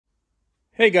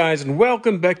Hey guys, and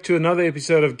welcome back to another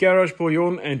episode of Garage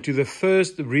Bouillon and to the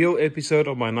first real episode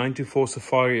of my 924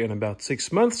 Safari in about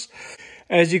 6 months.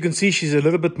 As you can see, she's a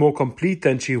little bit more complete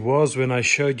than she was when I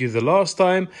showed you the last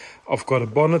time. I've got a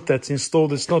bonnet that's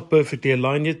installed. It's not perfectly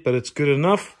aligned yet, but it's good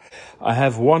enough. I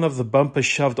have one of the bumpers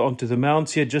shoved onto the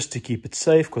mounts here just to keep it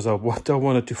safe because I don't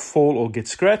want it to fall or get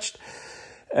scratched.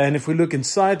 And if we look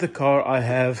inside the car, I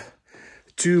have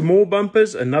two more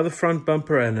bumpers, another front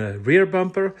bumper and a rear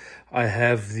bumper. I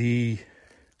have the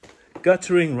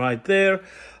guttering right there.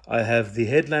 I have the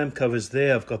headlamp covers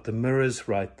there. I've got the mirrors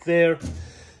right there.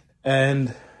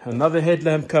 And another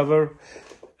headlamp cover.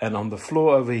 And on the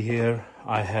floor over here,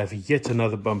 I have yet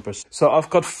another bumper. So I've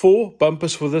got 4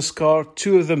 bumpers for this car.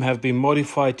 2 of them have been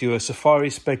modified to a Safari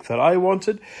spec that I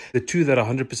wanted. The 2 that are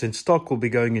 100% stock will be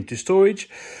going into storage,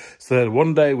 so that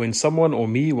one day when someone or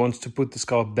me wants to put this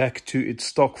car back to its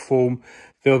stock form,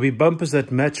 there will be bumpers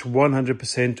that match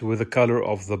 100% with the color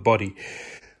of the body.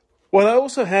 What I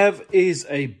also have is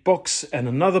a box and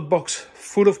another box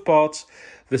full of parts.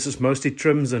 This is mostly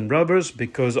trims and rubbers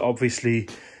because obviously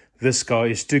this car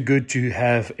is too good to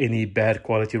have any bad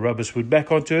quality rubbers put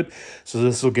back onto it. So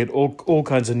this will get all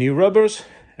kinds of new rubbers.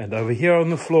 And over here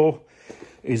on the floor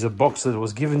is a box that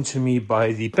was given to me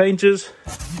by the painters.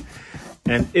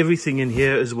 And everything in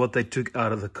here is what they took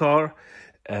out of the car.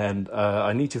 And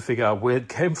I need to figure out where it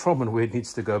came from and where it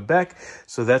needs to go back.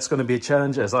 So that's going to be a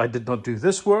challenge as I did not do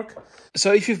this work.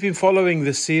 So if you've been following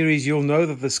this series, you'll know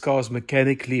that this car is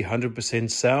mechanically 100%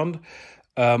 sound.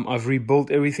 I've rebuilt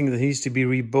everything that needs to be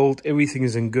rebuilt. Everything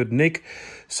is in good nick.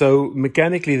 So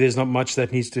mechanically, there's not much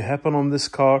that needs to happen on this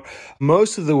car.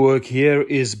 Most of the work here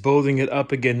is building it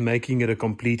up again, making it a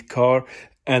complete car.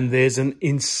 And there's an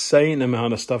insane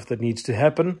amount of stuff that needs to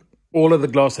happen. All of the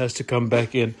glass has to come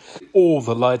back in. All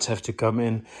the lights have to come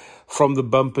in. From the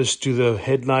bumpers to the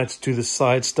headlights to the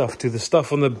side stuff to the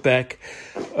stuff on the back.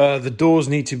 The doors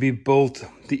need to be built.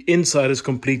 The inside is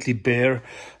completely bare,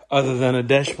 other than a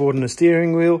dashboard and a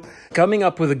steering wheel. Coming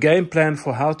up with a game plan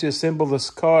for how to assemble this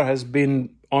car has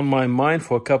been on my mind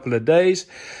for a couple of days.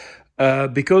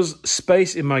 Because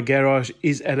space in my garage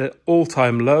is at an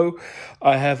all-time low.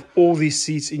 I have all these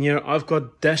seats in here. I've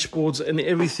got dashboards and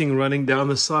everything running down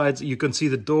the sides. You can see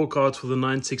the door cards for the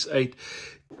 968.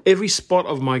 Every spot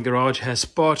of my garage has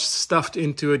parts stuffed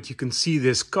into it. You can see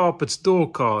there's carpets,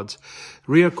 door cards,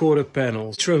 rear quarter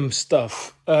panels, trim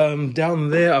stuff. Down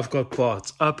there I've got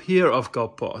parts. Up here I've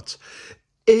got parts.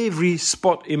 Every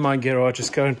spot in my garage is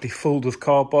currently filled with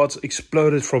car parts,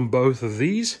 exploded from both of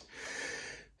these.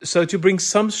 So to bring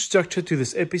some structure to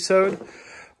this episode,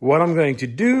 what I'm going to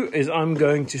do is I'm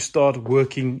going to start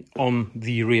working on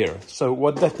the rear. So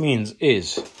what that means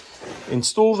is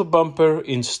install the bumper,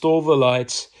 install the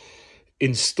lights,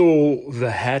 install the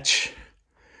hatch.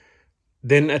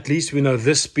 Then at least we know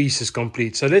this piece is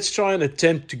complete. So let's try and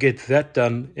attempt to get that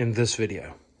done in this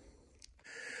video.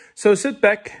 So sit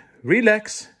back,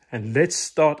 relax, and let's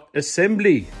start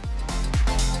assembly.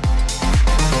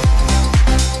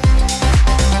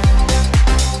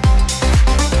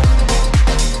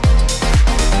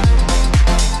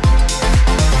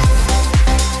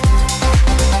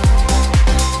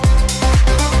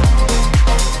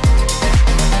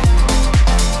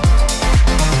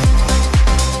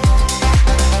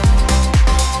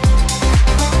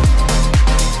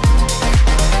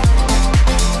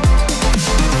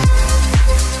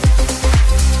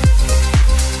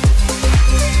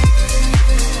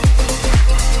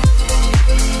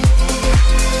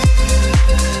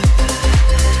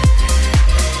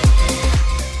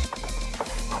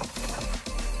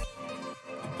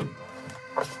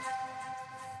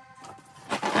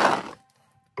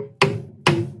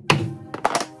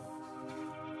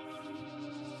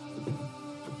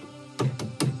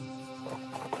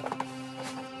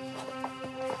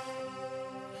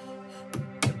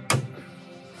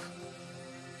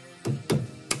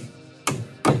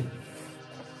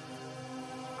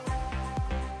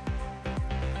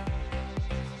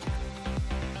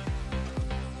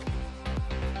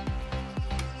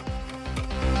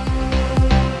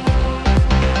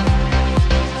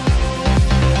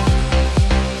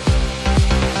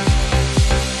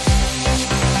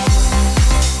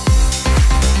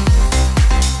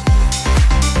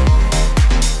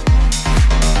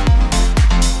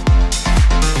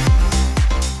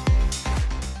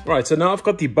 Right, so now I've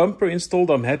got the bumper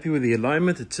installed. I'm happy with the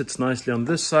alignment. It sits nicely on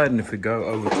this side. And if we go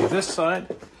over to this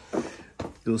side,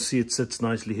 you'll see it sits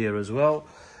nicely here as well.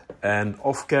 And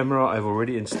off camera, I've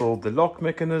already installed the lock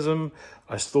mechanism.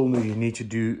 I still need to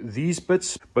do these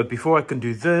bits. But before I can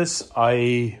do this,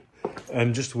 I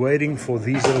am just waiting for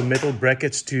these little metal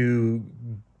brackets to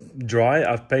dry.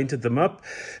 I've painted them up.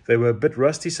 They were a bit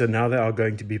rusty, so now they are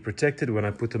going to be protected when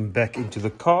I put them back into the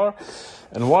car.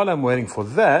 And while I'm waiting for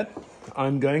that,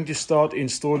 I'm going to start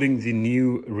installing the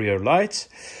new rear lights.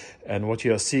 And what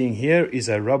you are seeing here is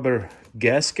a rubber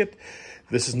gasket.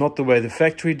 This is not the way the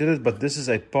factory did it, but this is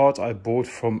a part I bought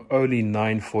from only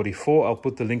 944. I'll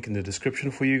put the link in the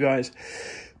description for you guys.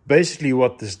 Basically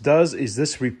what this does is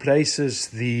this replaces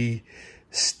the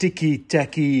sticky,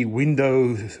 tacky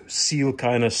window seal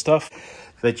kind of stuff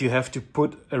that you have to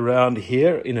put around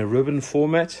here in a ribbon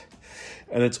format.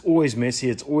 And it's always messy,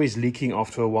 it's always leaking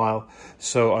after a while.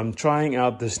 So I'm trying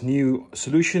out this new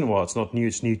solution. Well, it's not new,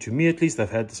 it's new to me at least.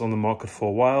 I've had this on the market for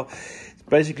a while. It's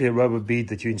basically a rubber bead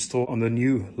that you install on the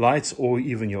new lights or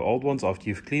even your old ones after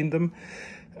you've cleaned them.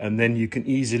 And then you can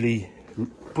easily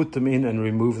put them in and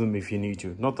remove them if you need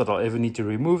to. Not that I'll ever need to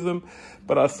remove them,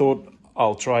 but I thought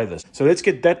I'll try this. So let's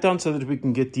get that done so that we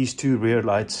can get these two rear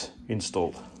lights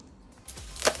installed.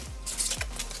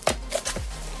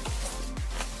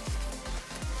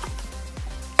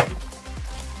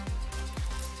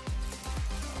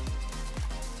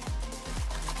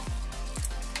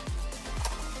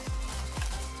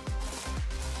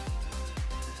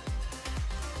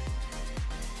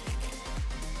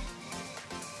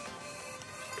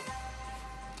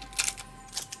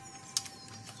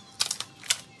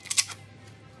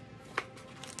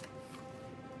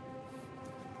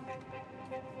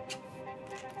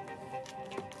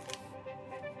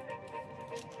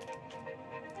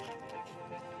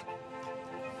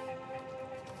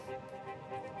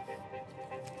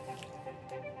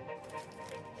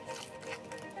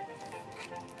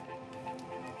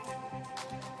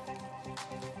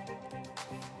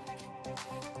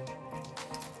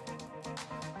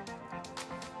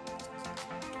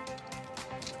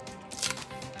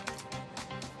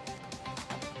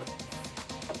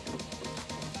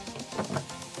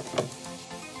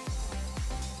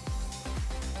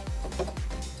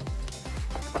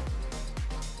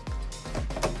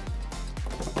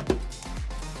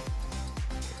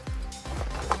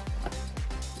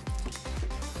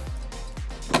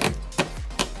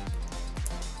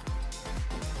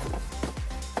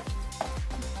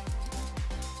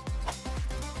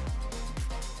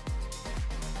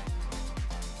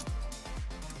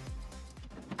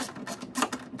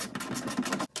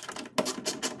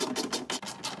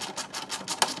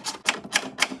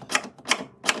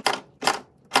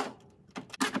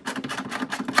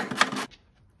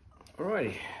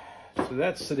 Alrighty, so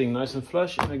that's sitting nice and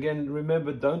flush. And again,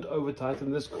 remember, don't over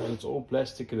tighten this because it's all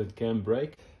plastic and it can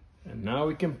break. And now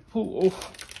we can pull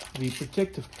off the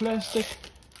protective plastic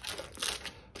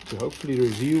to hopefully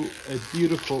reveal a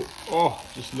beautiful, oh,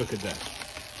 just look at that.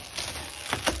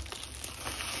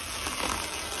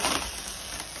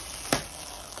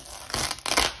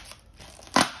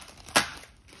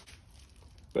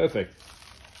 Perfect.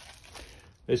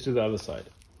 Let's do the other side.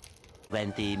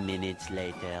 20 minutes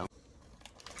later.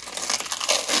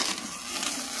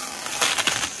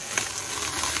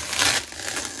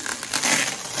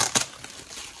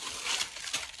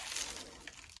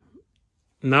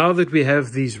 Now that we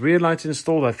have these rear lights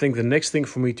installed, I think the next thing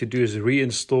for me to do is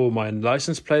reinstall my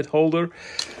license plate holder.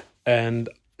 And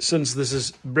since this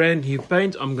is brand new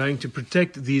paint, I'm going to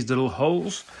protect these little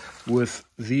holes with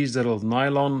these little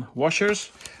nylon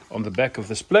washers on the back of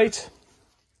this plate.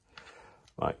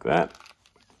 Like that.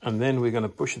 And then we're going to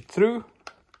push it through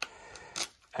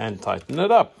and tighten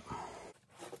it up.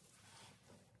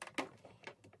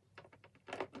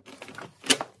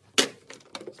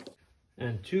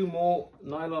 And two more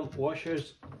nylon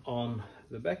washers on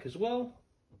the back as well.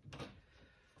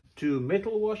 Two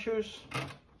metal washers.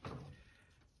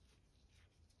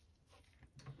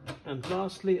 And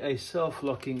lastly, a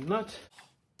self-locking nut.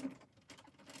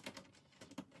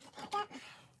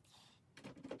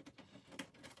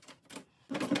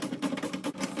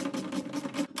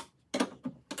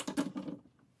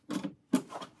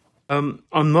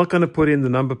 I'm not going to put in the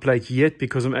number plate yet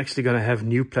because I'm actually going to have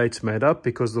new plates made up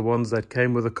because the ones that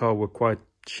came with the car were quite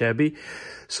shabby.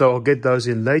 So I'll get those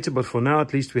in later, but for now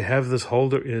at least we have this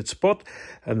holder in its spot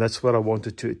and that's what I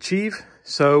wanted to achieve.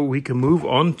 So we can move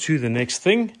on to the next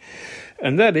thing,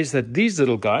 and that is that these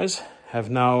little guys have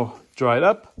now dried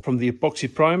up from the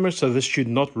epoxy primer, so this should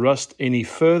not rust any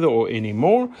further or any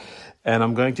more. And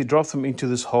I'm going to drop them into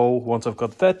this hole. Once I've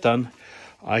got that done,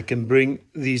 I can bring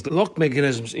these lock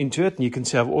mechanisms into it. And you can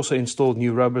see I've also installed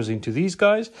new rubbers into these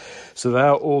guys. So they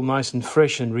are all nice and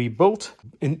fresh and rebuilt.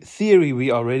 In theory, we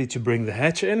are ready to bring the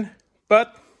hatch in.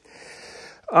 But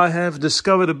I have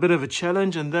discovered a bit of a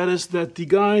challenge, and that is that the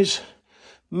guys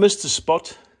missed a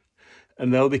spot.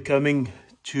 And they'll be coming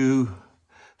to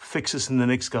fixes in the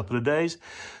next couple of days.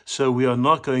 So we are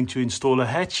not going to install a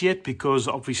hatch yet, because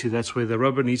obviously that's where the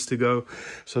rubber needs to go.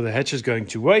 So the hatch is going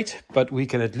to wait, but we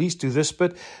can at least do this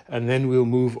bit, and then we'll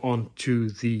move on to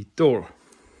the door.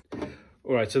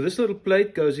 All right, so this little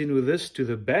plate goes in with this to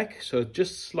the back, so it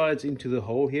just slides into the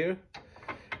hole here.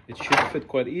 It should fit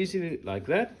quite easily like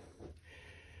that.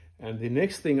 And the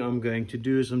next thing I'm going to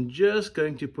do is I'm just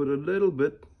going to put a little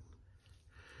bit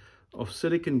of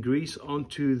silicone grease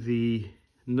onto the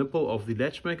nipple of the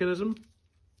latch mechanism.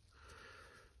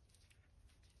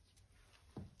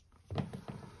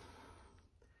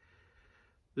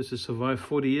 This has survived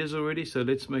 40 years already, so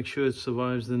let's make sure it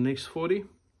survives the next 40.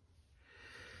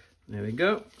 There we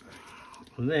go.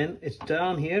 And then it's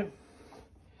down here.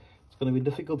 It's going to be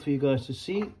difficult for you guys to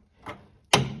see.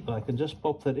 I can just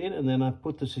pop that in, and then I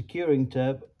put the securing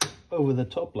tab over the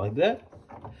top like that.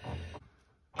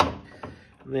 And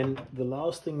then the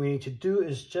last thing we need to do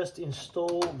is just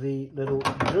install the little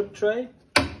drip tray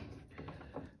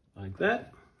like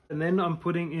that. And then I'm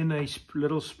putting in a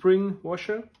little spring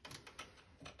washer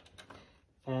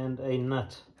and a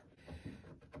nut.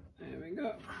 There we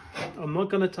go. I'm not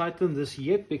going to tighten this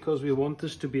yet, because we want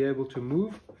this to be able to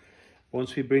move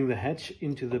once we bring the hatch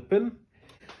into the pin.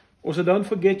 Also, don't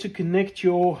forget to connect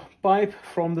your pipe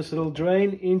from this little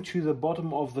drain into the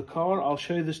bottom of the car. I'll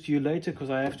show this to you later, because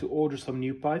I have to order some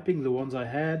new piping. The ones I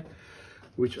had,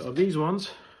 which are these ones,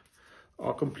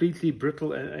 are completely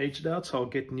brittle and aged out, so I'll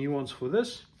get new ones for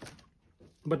this.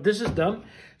 But this is done,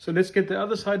 so let's get the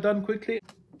other side done quickly.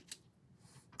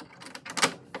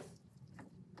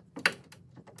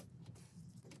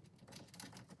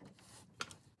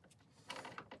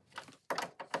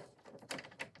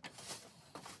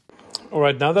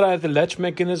 Alright, now that I have the latch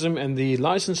mechanism and the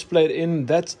license plate in,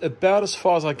 that's about as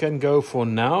far as I can go for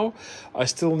now. I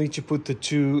still need to put the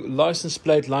two license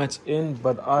plate lights in,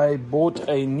 but I bought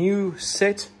a new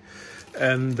set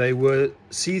and they were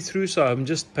see-through, so I'm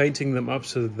just painting them up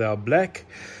so that they are black.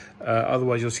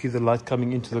 Otherwise you'll see the light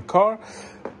coming into the car.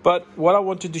 But what I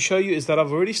wanted to show you is that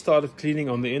I've already started cleaning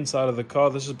on the inside of the car.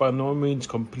 This is by no means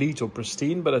complete or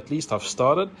pristine, but at least I've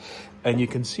started. And you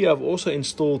can see I've also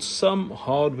installed some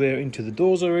hardware into the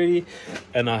doors already.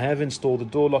 And I have installed the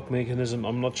door lock mechanism.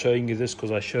 I'm not showing you this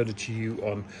because I showed it to you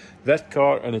on that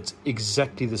car, and it's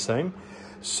exactly the same.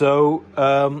 So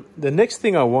the next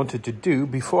thing I wanted to do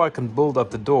before I can build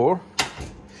up the door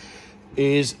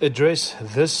is address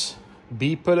this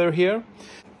B-pillar here.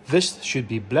 This should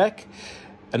be black.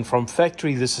 And from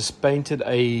factory, this is painted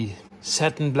a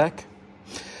satin black.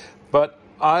 But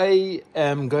I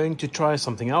am going to try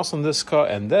something else on this car,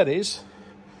 and that is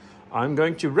I'm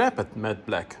going to wrap it matte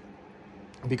black,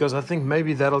 because I think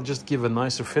maybe that'll just give a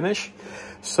nicer finish.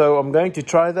 So I'm going to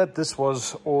try that. This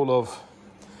was all of,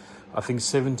 I think,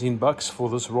 17 bucks for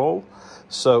this roll.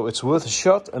 So it's worth a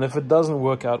shot. And if it doesn't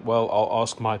work out well, I'll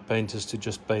ask my painters to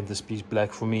just paint this piece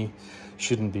black for me.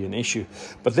 Shouldn't be an issue.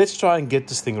 But let's try and get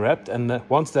this thing wrapped, and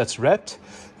once that's wrapped,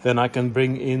 then I can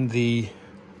bring in the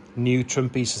new trim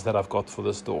pieces that I've got for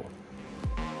this door.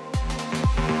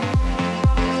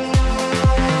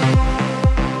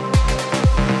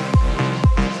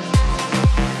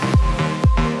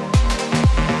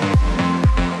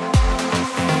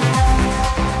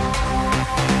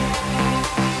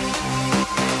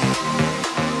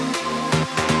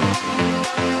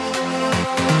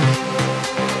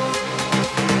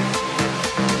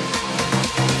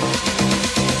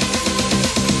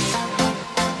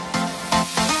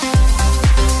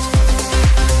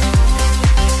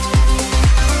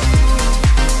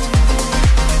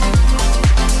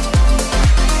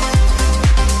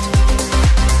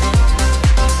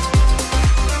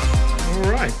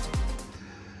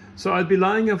 So I'd be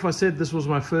lying if I said this was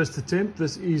my first attempt.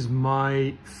 This is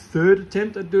my third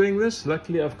attempt at doing this.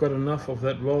 Luckily, I've got enough of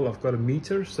that roll. I've got a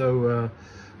meter, so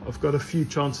I've got a few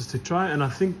chances to try. And I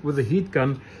think with the heat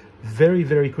gun, very,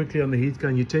 very quickly on the heat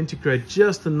gun, you tend to create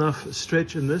just enough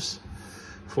stretch in this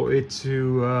for it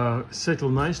to settle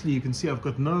nicely. You can see I've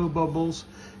got no bubbles.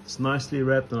 It's nicely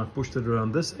wrapped, and I pushed it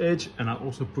around this edge, and I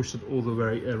also pushed it all the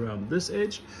way around this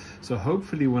edge. So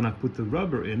hopefully when I put the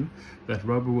rubber in, that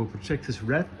rubber will protect this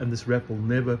wrap, and this wrap will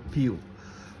never peel.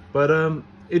 But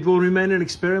it will remain an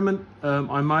experiment.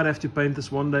 I might have to paint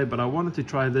this one day, but I wanted to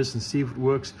try this and see if it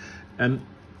works, and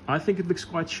I think it looks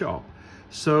quite sharp.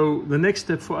 So the next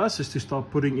step for us is to start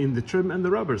putting in the trim and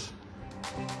the rubbers.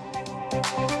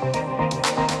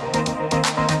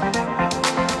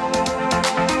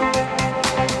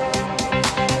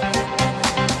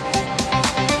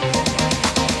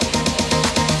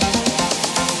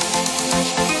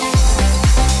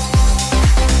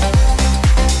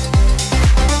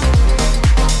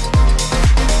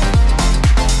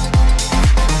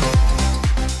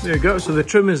 There we go. So the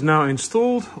trim is now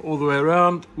installed all the way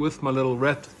around with my little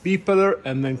wrapped B-pillar,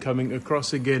 and then coming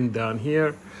across again down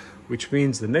here, which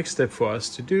means the next step for us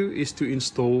to do is to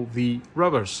install the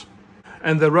rubbers.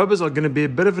 And the rubbers are going to be a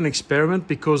bit of an experiment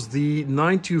because the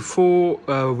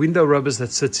 924 window rubbers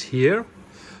that sits here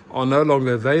are no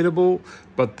longer available,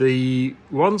 but the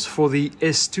ones for the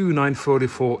S2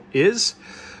 944 is.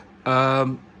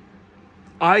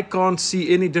 I can't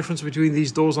see any difference between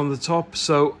these doors on the top,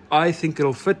 so I think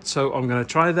it'll fit. So I'm going to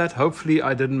try that. Hopefully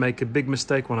I didn't make a big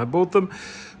mistake when I bought them,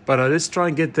 but let's try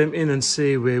and get them in and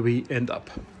see where we end up.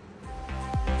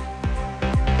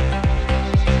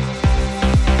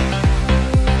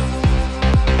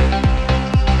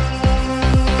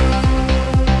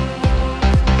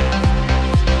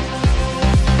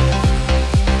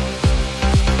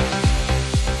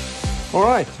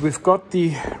 Alright, we've got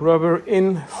the rubber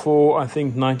in for I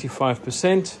think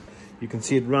 95%. You can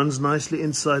see it runs nicely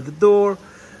inside the door,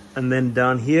 and then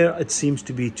down here it seems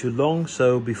to be too long,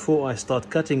 so before I start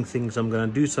cutting things I'm going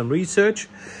to do some research.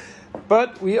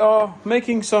 But we are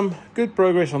making some good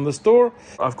progress on this door.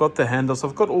 I've got the handles,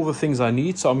 I've got all the things I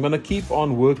need, so I'm going to keep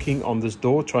on working on this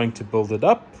door, trying to build it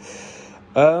up.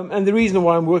 And the reason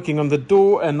why I'm working on the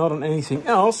door and not on anything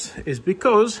else is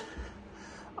because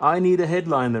I need a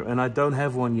headliner, and I don't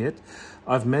have one yet.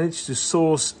 I've managed to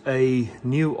source a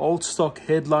new old stock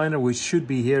headliner, which should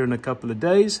be here in a couple of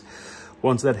days.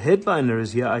 Once that headliner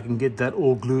is here, I can get that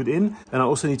all glued in. And I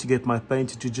also need to get my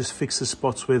painter to just fix the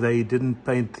spots where they didn't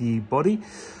paint the body.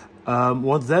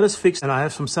 Once that is fixed and I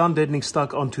have some sound deadening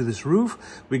stuck onto this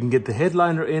roof, we can get the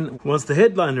headliner in. Once the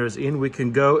headliner is in, we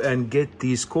can go and get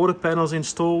these quarter panels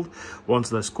installed. Once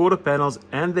those quarter panels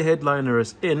and the headliner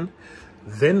is in,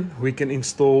 then we can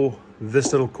install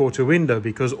this little quarter window,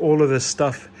 because all of this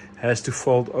stuff has to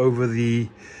fold over the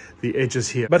edges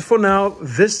here. But for now,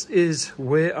 this is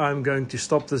where I'm going to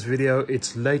stop this video.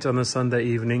 It's late on a Sunday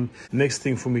evening. Next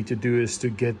thing for me to do is to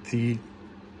get the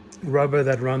rubber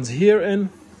that runs here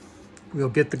in. We'll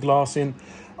get the glass in.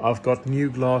 I've got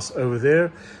new glass over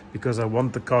there because I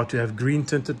want the car to have green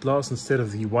tinted glass instead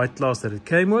of the white glass that it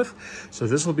came with. So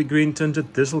this will be green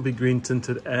tinted, this will be green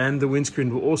tinted, and the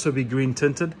windscreen will also be green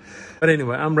tinted. But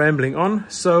anyway, I'm rambling on.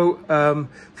 So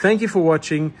thank you for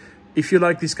watching. If you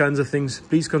like these kinds of things,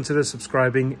 please consider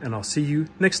subscribing, and I'll see you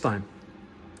next time.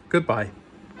 Goodbye.